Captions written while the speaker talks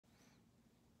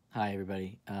Hi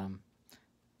everybody,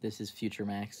 this is Future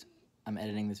Max. I'm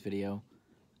editing this video.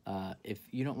 If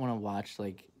you don't want to watch,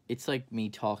 it's like me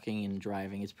talking and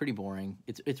driving. It's pretty boring.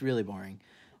 It's really boring.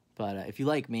 But if you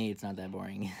like me, it's not that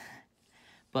boring.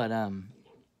 But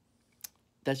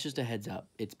that's just a heads up.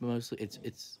 It's mostly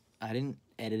I didn't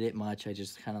edit it much. I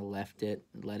just kind of left it,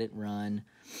 let it run.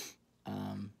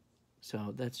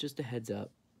 So that's just a heads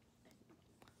up.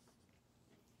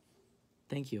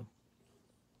 Thank you.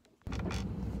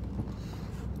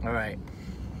 All right.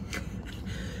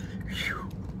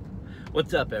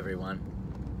 What's up, everyone?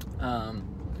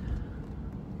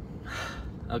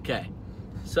 Okay.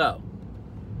 So,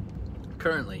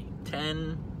 currently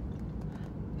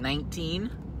 10:19.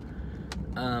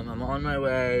 I'm on my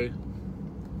way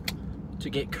to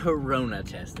get corona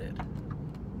tested.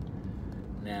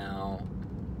 Now,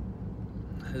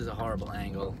 this is a horrible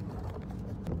angle.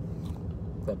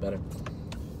 Is that better?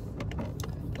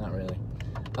 Not really.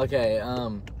 Okay,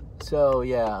 so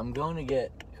yeah, I'm going to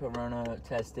get corona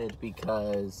tested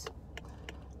because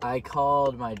I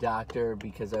called my doctor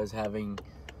because I was having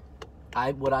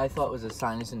what I thought was a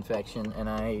sinus infection, and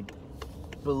I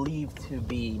believe to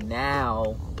be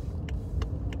now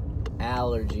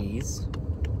allergies,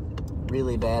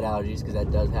 really bad allergies, because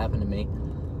that does happen to me.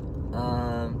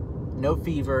 No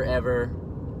fever ever,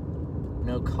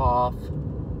 no cough,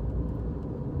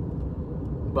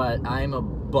 but I'm a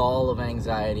ball of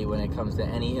anxiety when it comes to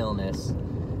any illness,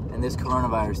 and this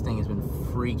coronavirus thing has been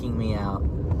freaking me out.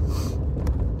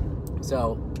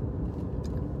 So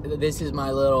this is my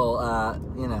little,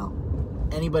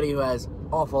 anybody who has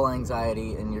awful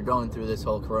anxiety and you're going through this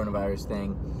whole coronavirus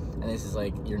thing, and this is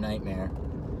like your nightmare,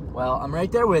 well, I'm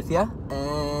right there with you,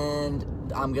 and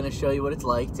I'm gonna show you what it's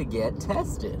like to get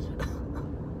tested.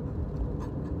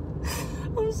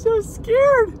 I'm so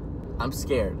scared. I'm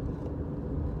scared.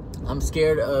 I'm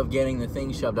scared of getting the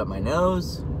thing shoved up my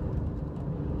nose.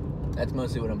 That's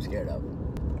mostly what I'm scared of.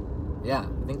 Yeah,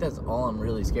 I think that's all I'm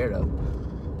really scared of.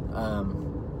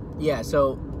 Yeah,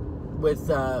 so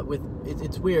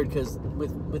it's weird because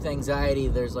with anxiety,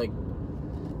 there's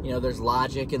there's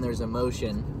logic and there's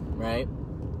emotion, right?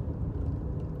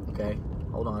 Okay,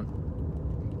 hold on.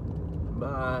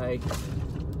 Bye.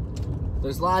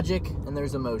 There's logic and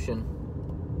there's emotion.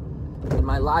 And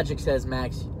my logic says,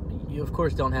 Max, you of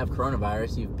course don't have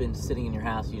coronavirus. You've been sitting in your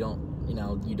house. You don't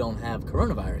have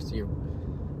coronavirus. You're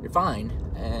fine,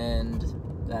 and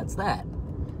that's that.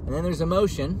 And then there's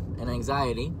emotion and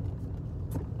anxiety.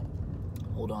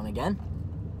 Hold on again.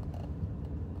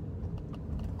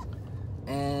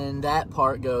 And that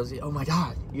part goes, oh my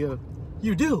God, you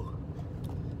do.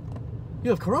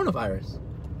 You have coronavirus.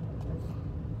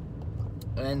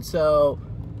 And so,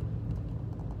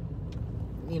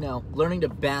 learning to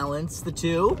balance the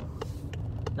two,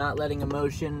 not letting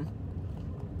emotion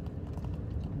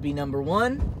be number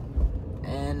one,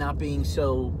 and not being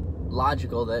so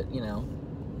logical that,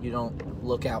 you don't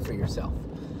look out for yourself.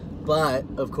 But,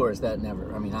 of course,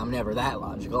 I'm never that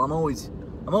logical. I'm always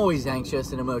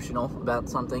anxious and emotional about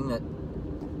something that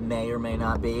may or may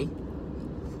not be.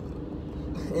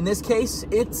 In this case,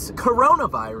 it's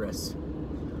coronavirus.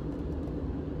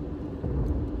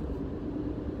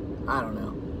 I don't know.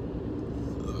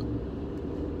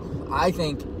 I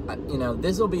think,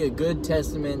 this will be a good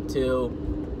testament to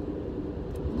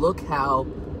look how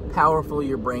powerful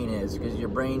your brain is, because your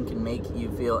brain can make you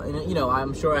feel, and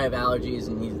I'm sure I have allergies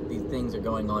and these things are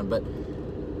going on, but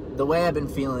the way I've been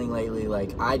feeling lately,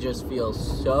 I just feel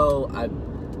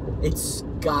it's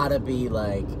gotta be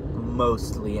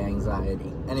mostly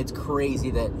anxiety, and it's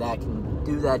crazy that can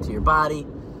do that to your body.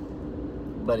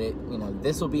 But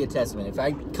this will be a testament. If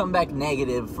I come back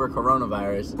negative for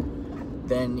coronavirus,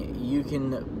 then you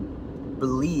can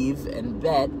believe and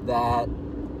bet that,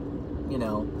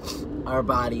 our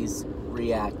bodies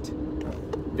react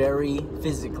very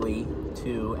physically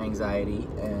to anxiety,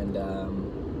 and,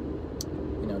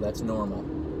 that's normal.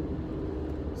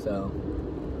 So,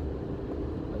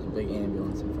 there's a big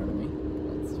ambulance in front of me.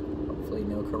 That's hopefully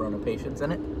no corona patients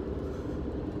in it.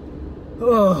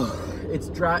 Oh, it's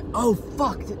dry. Oh,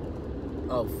 fuck.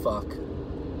 Oh, fuck.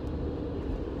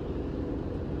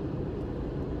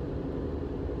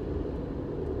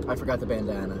 I forgot the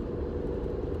bandana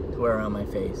to wear around my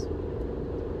face.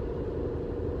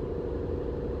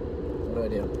 What do I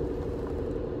do?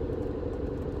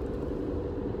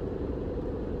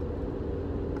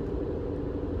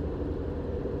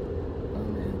 Oh,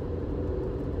 man.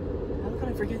 How could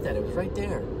I forget that? It was right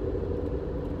there.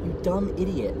 You dumb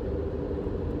idiot.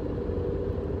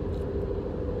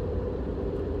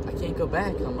 I can't go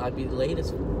back. I'd be late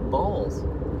as balls.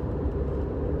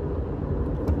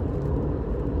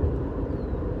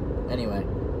 Anyway,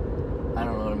 I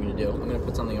don't know what I'm gonna do. I'm gonna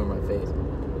put something over my face.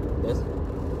 This?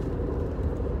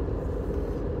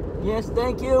 Yes,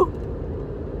 thank you.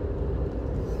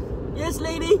 Yes,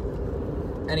 lady.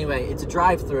 Anyway, it's a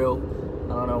drive-through.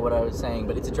 I don't know what I was saying,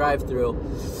 but it's a drive-through.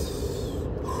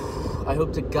 I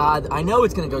hope to God, I know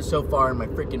it's gonna go so far in my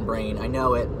freaking brain. I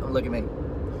know it. Look at me.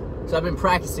 So I've been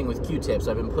practicing with Q-tips.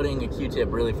 I've been putting a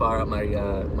Q-tip really far up my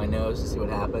my nose to see what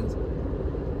happens.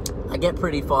 I get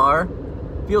pretty far.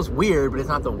 Feels weird, but it's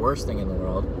not the worst thing in the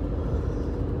world.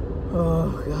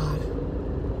 Oh, God.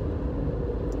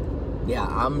 Yeah,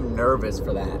 I'm nervous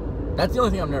for that. That's the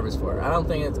only thing I'm nervous for. I don't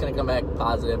think it's going to come back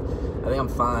positive. I think I'm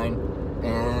fine,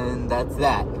 and that's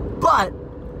that. But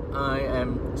I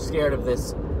am scared of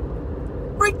this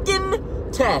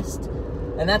freaking test.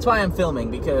 And that's why I'm filming,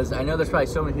 because I know there's probably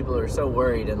so many people who are so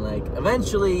worried, and like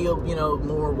eventually, you know,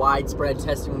 more widespread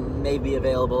testing may be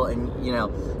available, and you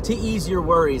know, to ease your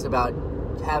worries about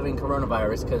having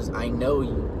coronavirus, because I know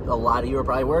a lot of you are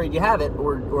probably worried you have it,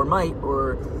 or might,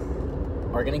 or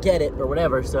are gonna get it, or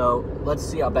whatever. So let's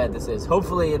see how bad this is.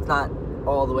 Hopefully, it's not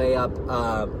all the way up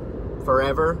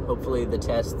forever. Hopefully, the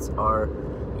tests are,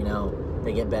 you know,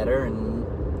 they get better and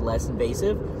less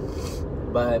invasive,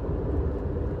 but.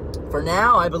 For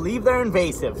now, I believe they're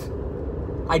invasive.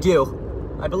 I do.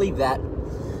 I believe that.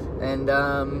 And,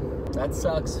 that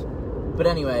sucks. But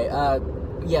anyway,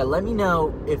 yeah, let me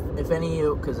know if any of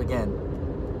you, because again,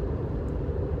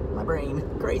 my brain,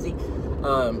 crazy,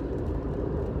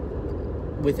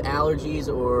 with allergies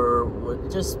or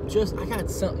just, I got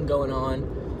something going on.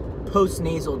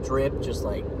 Post-nasal drip, just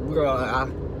like,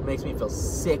 makes me feel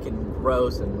sick and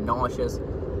gross and nauseous.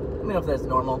 Let me know if that's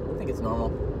normal. I think it's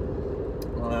normal.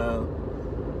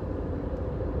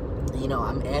 You know,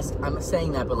 I'm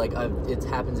saying that, but like, it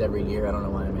happens every year. I don't know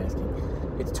why I'm asking.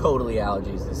 It's totally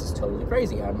allergies. This is totally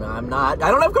crazy. I don't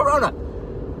have corona.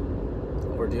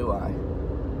 Or do I?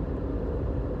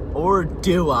 Or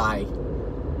do I?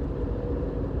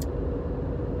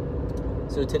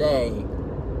 So today,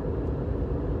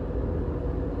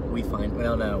 we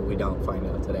don't find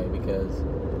out today, because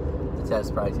the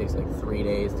test probably takes like 3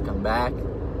 days to come back.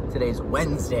 Today's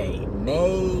Wednesday,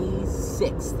 May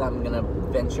 6th, I'm gonna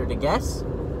venture to guess.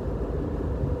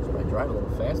 Should I drive a little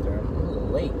faster? I'm a little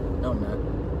late. No, I'm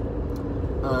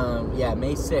not. Yeah,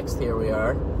 May 6th, here we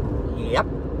are. Yep.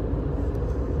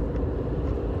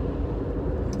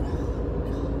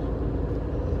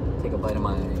 Take a bite of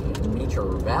my Nature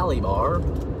Valley bar.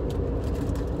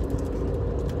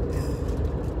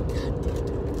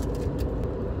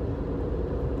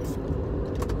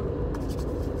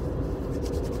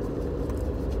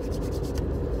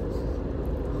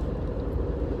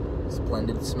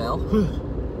 Splendid smell.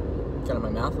 Got in my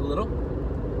mouth a little.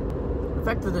 The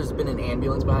fact that there's been an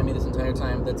ambulance behind me this entire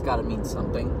time, that's gotta mean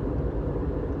something.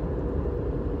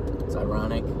 It's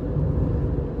ironic. A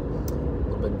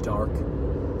little bit dark.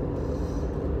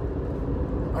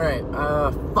 Alright,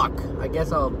 fuck. I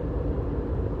guess I'll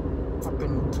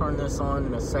fucking turn this on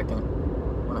in a second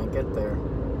when I get there.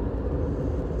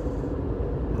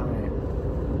 Alright.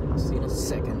 I'll see you in a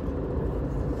second.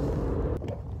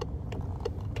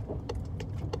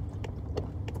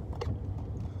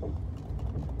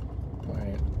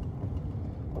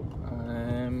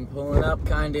 Pulling up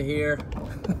kinda here.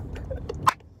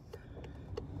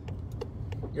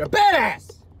 You're a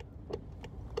badass!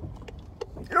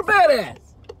 You're a badass!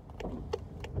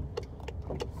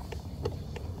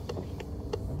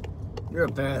 You're a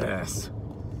badass.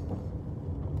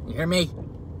 You hear me?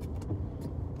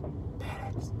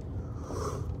 Badass.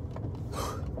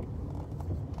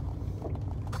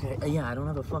 Okay, yeah, I don't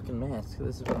have a fucking mask, so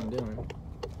this is what I'm doing.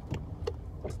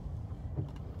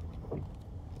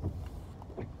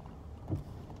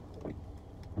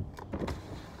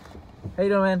 How you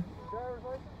doing, man? Driver's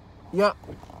license? Yep. Oh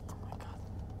my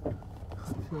God.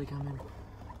 I feel like I'm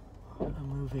in a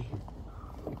movie.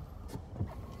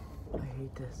 I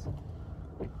hate this.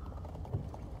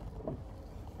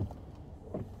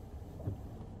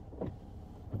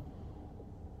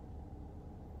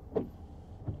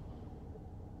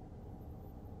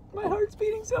 My heart's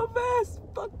beating so fast.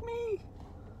 Fuck me.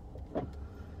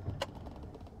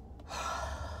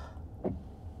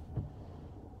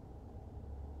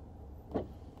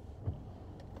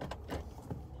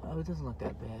 Oh, it doesn't look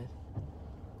that bad.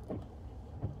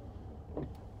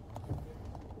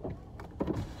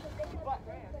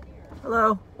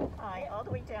 Hello. Hi, all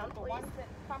the way down, please.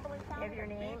 Give your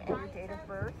name and your date of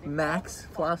birth. Max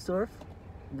Flossdorf,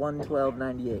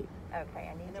 11298. Okay,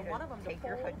 I need you to take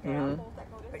your hood down.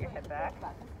 Put your head back.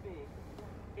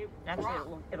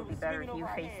 Actually, it'll be better if you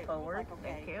face forward.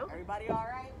 Thank you. Everybody all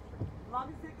right? As long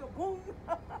as it go boom.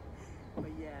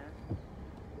 But yeah.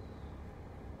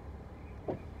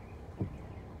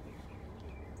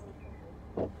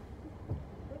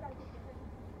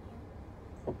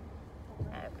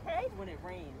 Okay. When it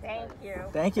rains. Thank you.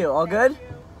 Thank you. All good?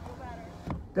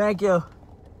 Thank you.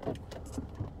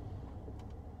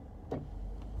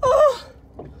 Oh,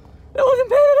 that wasn't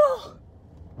bad at all.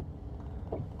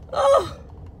 Oh,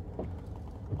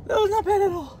 that was not bad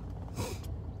at all.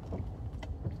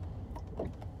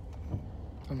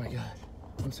 Oh my God,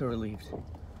 I'm so relieved.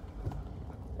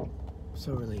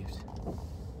 So relieved.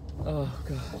 Oh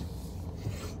God.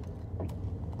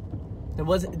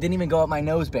 It didn't even go up my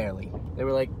nose barely. They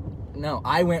were like, no,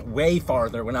 I went way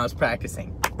farther when I was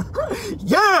practicing.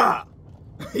 Yeah!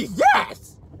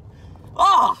 Yes!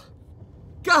 Oh!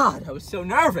 God, I was so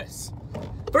nervous.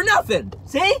 For nothing.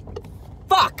 See?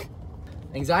 Fuck.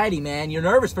 Anxiety, man. You're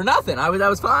nervous for nothing. I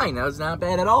was fine. That was not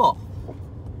bad at all.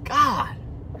 God.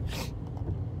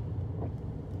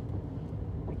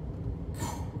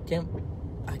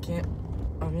 I can't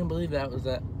believe that was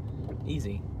that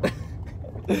easy.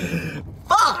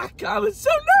 Fuck! I was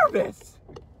so nervous.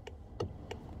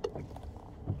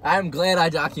 I'm glad I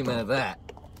documented that.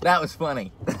 That was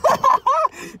funny.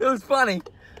 It was funny.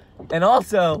 And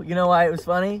also, you know why it was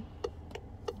funny?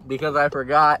 Because I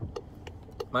forgot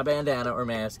my bandana or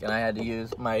mask and I had to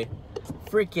use my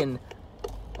freaking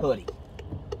hoodie.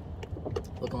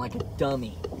 Looking like a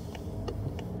dummy.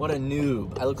 What a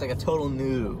noob. I look like a total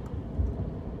noob.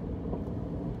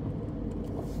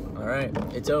 Alright,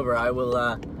 it's over. I'll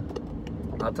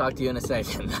talk to you in a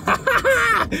second.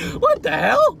 What the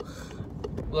hell?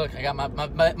 Look, I got my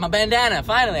bandana.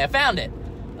 Finally, I found it.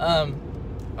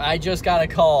 I just got a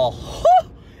call.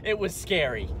 It was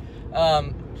scary.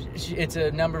 It's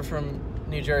a number from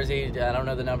New Jersey. I don't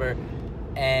know the number.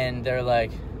 And they're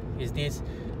like, is this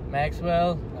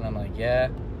Maxwell? And I'm like, yeah.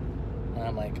 And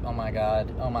I'm like, oh my God,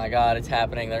 it's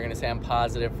happening. They're gonna say I'm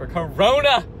positive for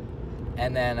Corona.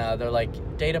 And then they're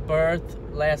like, date of birth,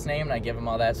 last name, and I give them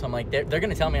all that. So I'm like, they're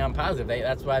gonna tell me I'm positive.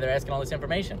 That's why they're asking all this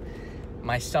information.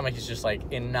 My stomach is just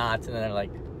like in knots, and then they're like,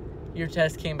 your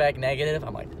test came back negative.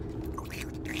 I'm like,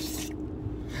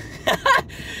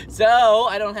 so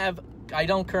I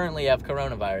don't currently have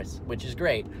coronavirus, which is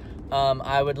great.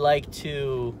 I would like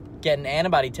to get an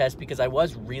antibody test because I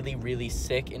was really, really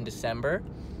sick in December,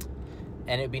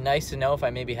 and it'd be nice to know if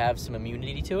I maybe have some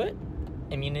immunity to it.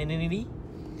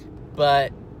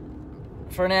 But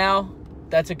for now,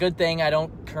 that's a good thing. I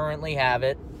don't currently have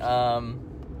it.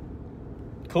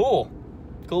 Cool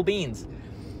beans.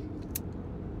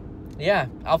 Yeah,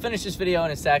 I'll finish this video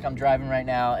in a sec. I'm driving right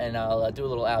now, and I'll do a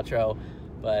little outro.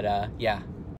 But yeah.